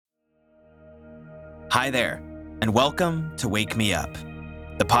Hi there, and welcome to Wake Me Up,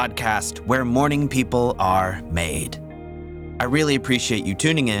 the podcast where morning people are made. I really appreciate you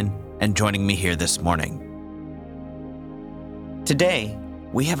tuning in and joining me here this morning. Today,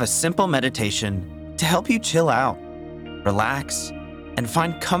 we have a simple meditation to help you chill out, relax, and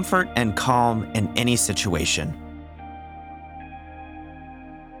find comfort and calm in any situation.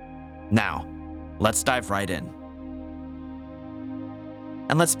 Now, let's dive right in.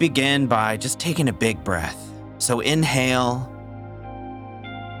 And let's begin by just taking a big breath. So inhale,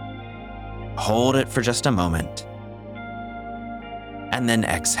 hold it for just a moment, and then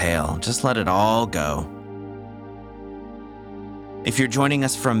exhale. Just let it all go. If you're joining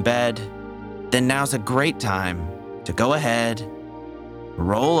us from bed, then now's a great time to go ahead,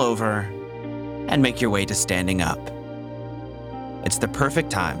 roll over, and make your way to standing up. It's the perfect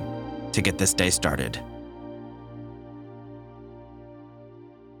time to get this day started.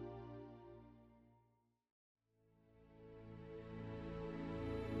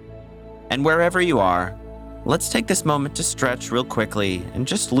 And wherever you are, let's take this moment to stretch real quickly and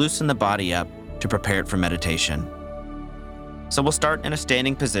just loosen the body up to prepare it for meditation. So we'll start in a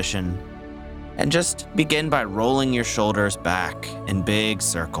standing position and just begin by rolling your shoulders back in big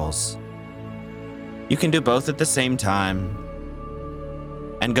circles. You can do both at the same time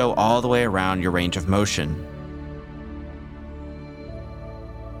and go all the way around your range of motion.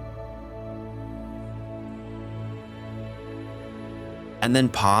 And then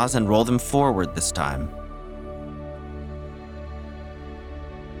pause and roll them forward this time.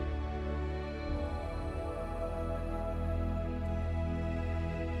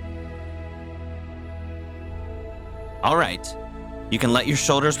 All right, you can let your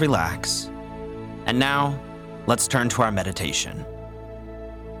shoulders relax. And now, let's turn to our meditation.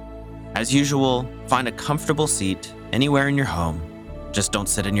 As usual, find a comfortable seat anywhere in your home. Just don't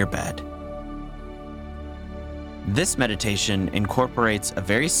sit in your bed. This meditation incorporates a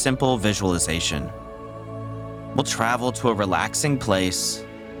very simple visualization. We'll travel to a relaxing place,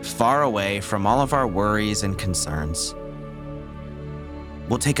 far away from all of our worries and concerns.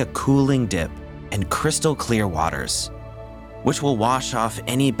 We'll take a cooling dip in crystal clear waters, which will wash off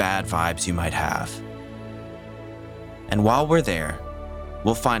any bad vibes you might have. And while we're there,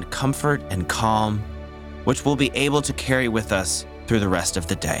 we'll find comfort and calm, which we'll be able to carry with us through the rest of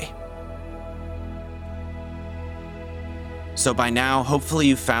the day. So by now, hopefully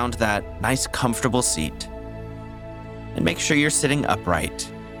you found that nice comfortable seat. And make sure you're sitting upright.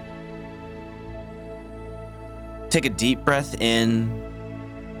 Take a deep breath in.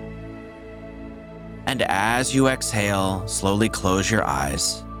 And as you exhale, slowly close your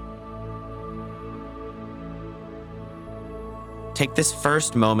eyes. Take this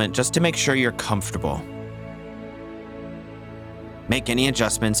first moment just to make sure you're comfortable. Make any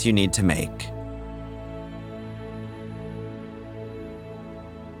adjustments you need to make.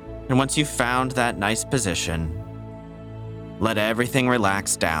 And once you've found that nice position, let everything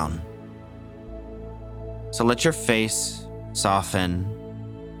relax down. So let your face soften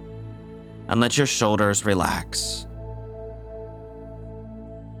and let your shoulders relax.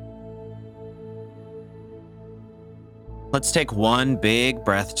 Let's take one big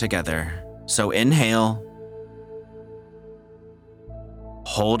breath together. So inhale,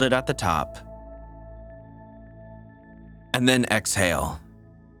 hold it at the top, and then exhale.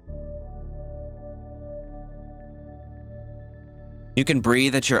 You can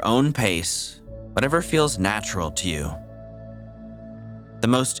breathe at your own pace, whatever feels natural to you. The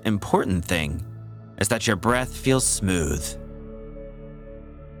most important thing is that your breath feels smooth.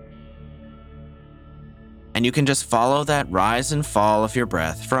 And you can just follow that rise and fall of your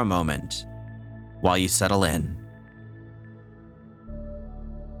breath for a moment while you settle in.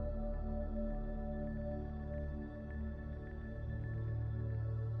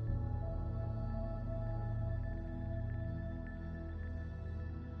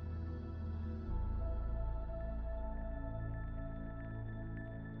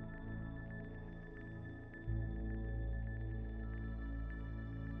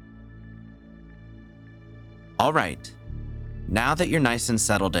 All right, now that you're nice and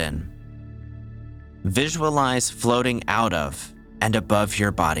settled in, visualize floating out of and above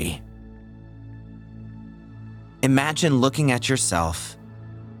your body. Imagine looking at yourself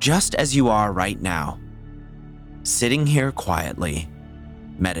just as you are right now, sitting here quietly,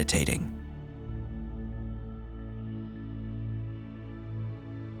 meditating.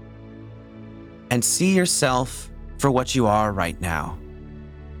 And see yourself for what you are right now.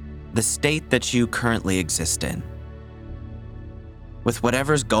 The state that you currently exist in, with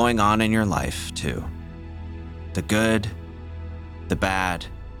whatever's going on in your life too. The good, the bad,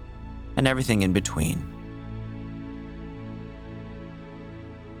 and everything in between.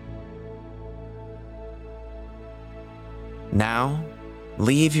 Now,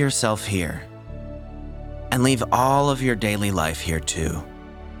 leave yourself here, and leave all of your daily life here too.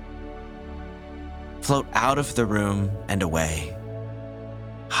 Float out of the room and away,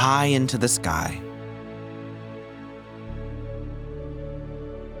 high into the sky.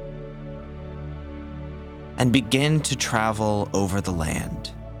 And begin to travel over the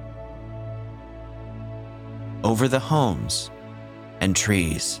land, over the homes and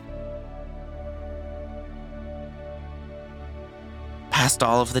trees, past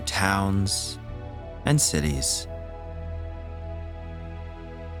all of the towns and cities.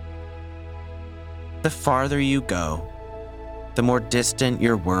 The farther you go, the more distant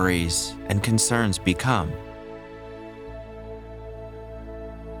your worries and concerns become.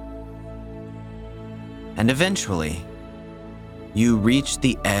 And eventually, you reach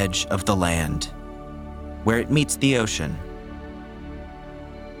the edge of the land, where it meets the ocean.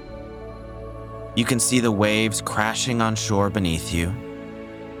 You can see the waves crashing on shore beneath you.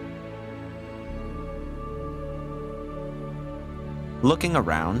 Looking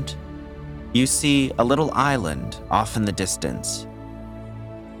around, you see a little island off in the distance.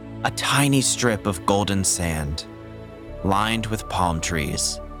 A tiny strip of golden sand, lined with palm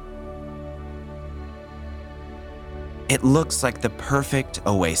trees. It looks like the perfect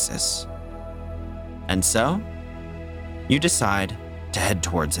oasis. And so, you decide to head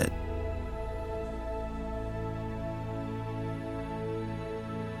towards it.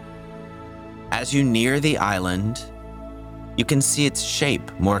 As you near the island, you can see its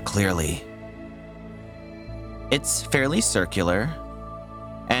shape more clearly. It's fairly circular,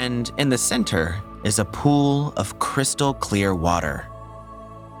 and in the center is a pool of crystal clear water,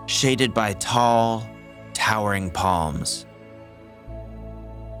 shaded by tall, towering palms.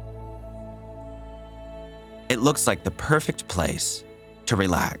 It looks like the perfect place to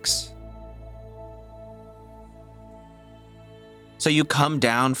relax. So you come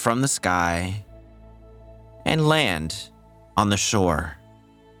down from the sky and land on the shore.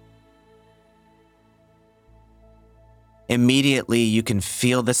 Immediately, you can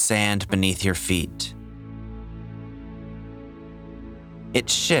feel the sand beneath your feet. It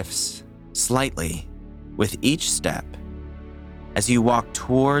shifts slightly with each step as you walk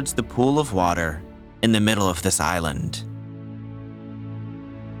towards the pool of water in the middle of this island.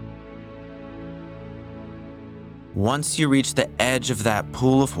 Once you reach the edge of that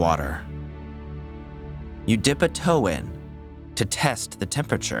pool of water, you dip a toe in to test the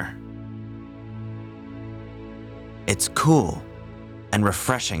temperature. It's cool and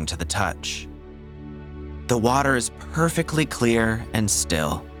refreshing to the touch. The water is perfectly clear and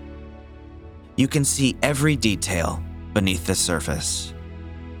still. You can see every detail beneath the surface.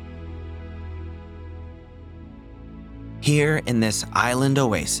 Here in this island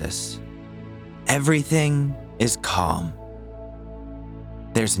oasis, everything is calm.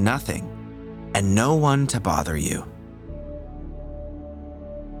 There's nothing and no one to bother you.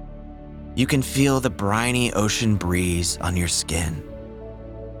 You can feel the briny ocean breeze on your skin.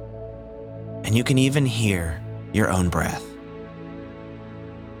 And you can even hear your own breath.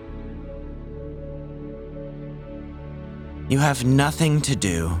 You have nothing to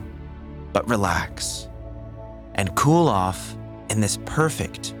do but relax and cool off in this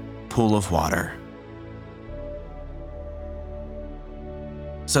perfect pool of water.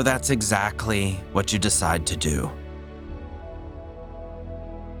 So that's exactly what you decide to do.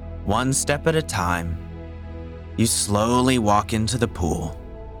 One step at a time, you slowly walk into the pool.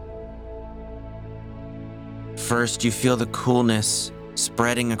 First, you feel the coolness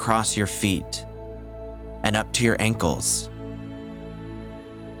spreading across your feet and up to your ankles.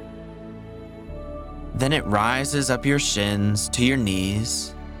 Then it rises up your shins to your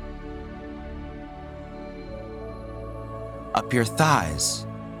knees, up your thighs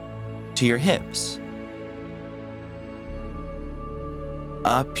to your hips,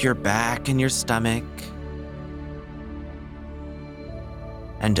 up your back and your stomach,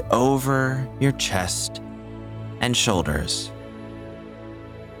 and over your chest and shoulders.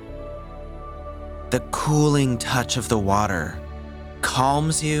 The cooling touch of the water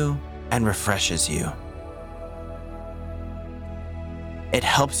calms you and refreshes you. It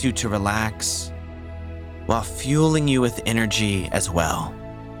helps you to relax while fueling you with energy as well.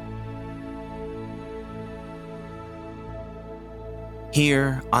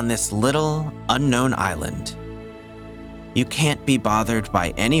 Here on this little unknown island, you can't be bothered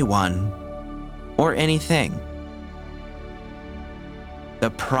by anyone or anything. The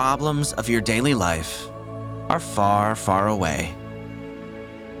problems of your daily life are far, far away.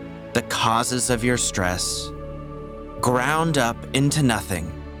 the causes of your stress, ground up into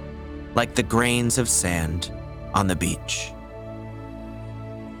nothing, like the grains of sand on the beach.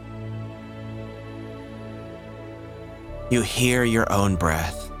 You hear your own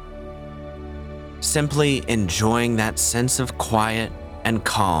breath, simply enjoying that sense of quiet and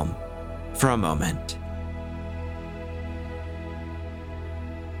calm for a moment.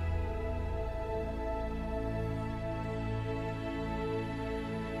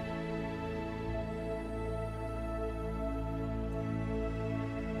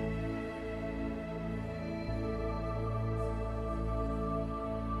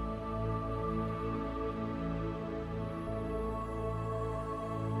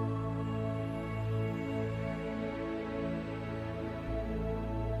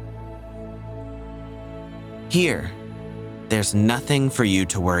 Here, there's nothing for you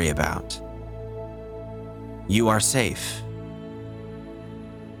to worry about. You are safe.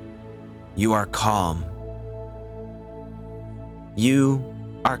 You are calm. You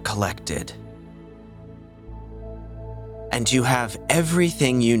are collected. And you have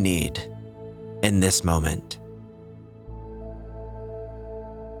everything you need in this moment.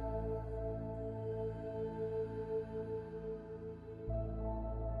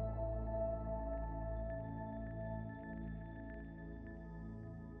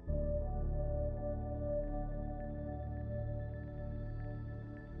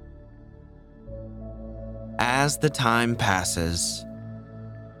 As the time passes,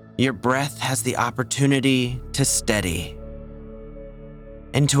 your breath has the opportunity to steady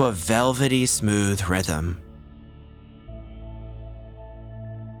into a velvety smooth rhythm.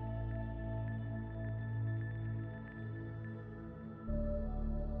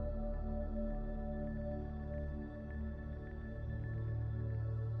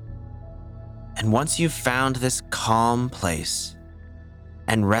 And once you've found this calm place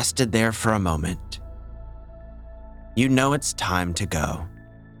and rested there for a moment, you know it's time to go.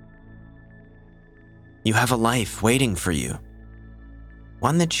 You have a life waiting for you,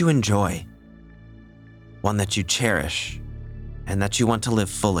 one that you enjoy, one that you cherish, and that you want to live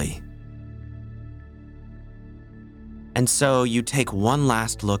fully. And so you take one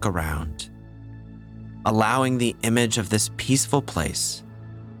last look around, allowing the image of this peaceful place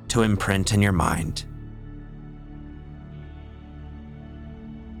to imprint in your mind.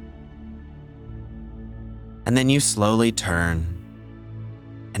 And then you slowly turn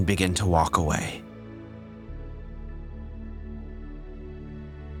and begin to walk away.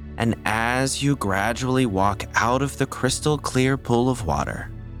 And as you gradually walk out of the crystal clear pool of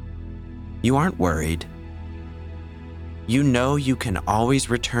water, you aren't worried. You know you can always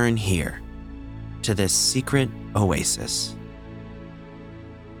return here to this secret oasis,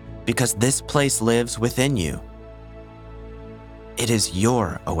 because this place lives within you. It is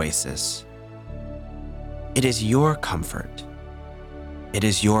your oasis. It is your comfort. It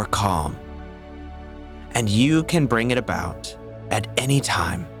is your calm. And you can bring it about at any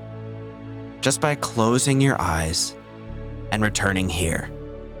time, just by closing your eyes and returning here.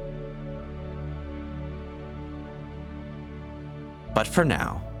 But for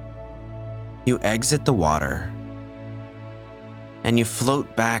now, you exit the water and you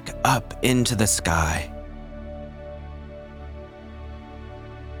float back up into the sky.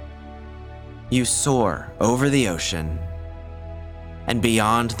 You soar over the ocean and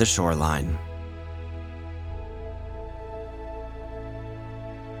beyond the shoreline,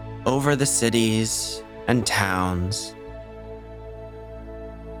 over the cities and towns,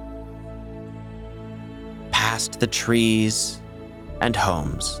 past the trees and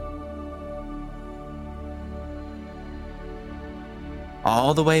homes,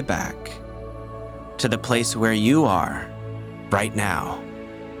 all the way back to the place where you are right now,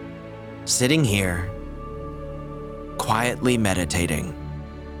 sitting here, quietly meditating.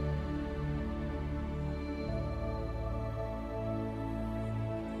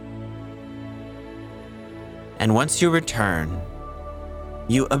 And once you return,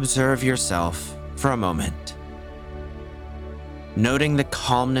 you observe yourself for a moment, noting the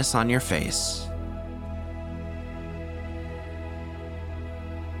calmness on your face,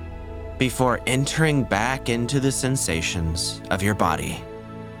 before entering back into the sensations of your body.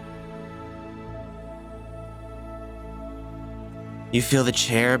 You feel the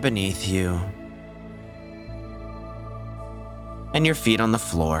chair beneath you and your feet on the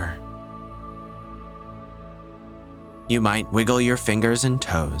floor. You might wiggle your fingers and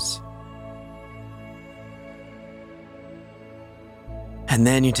toes. And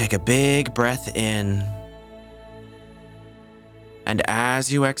then you take a big breath in. And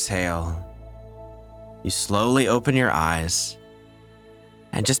as you exhale, you slowly open your eyes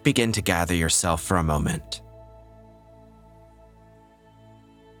and just begin to gather yourself for a moment.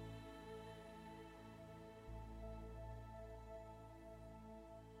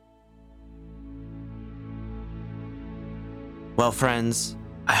 Well, friends,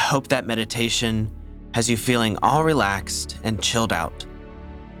 I hope that meditation has you feeling all relaxed and chilled out.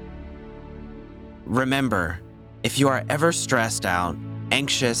 Remember, if you are ever stressed out,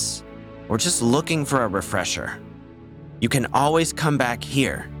 anxious, or just looking for a refresher, you can always come back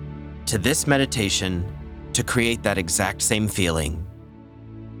here to this meditation to create that exact same feeling.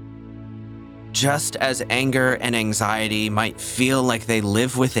 Just as anger and anxiety might feel like they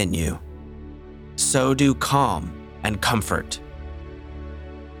live within you, so do calm and comfort.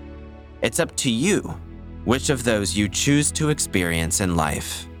 It's up to you which of those you choose to experience in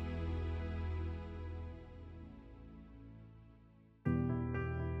life.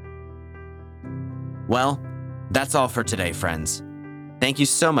 Well, that's all for today, friends. Thank you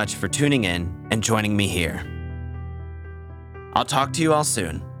so much for tuning in and joining me here. I'll talk to you all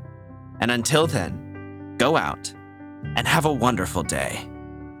soon. And until then, go out and have a wonderful day.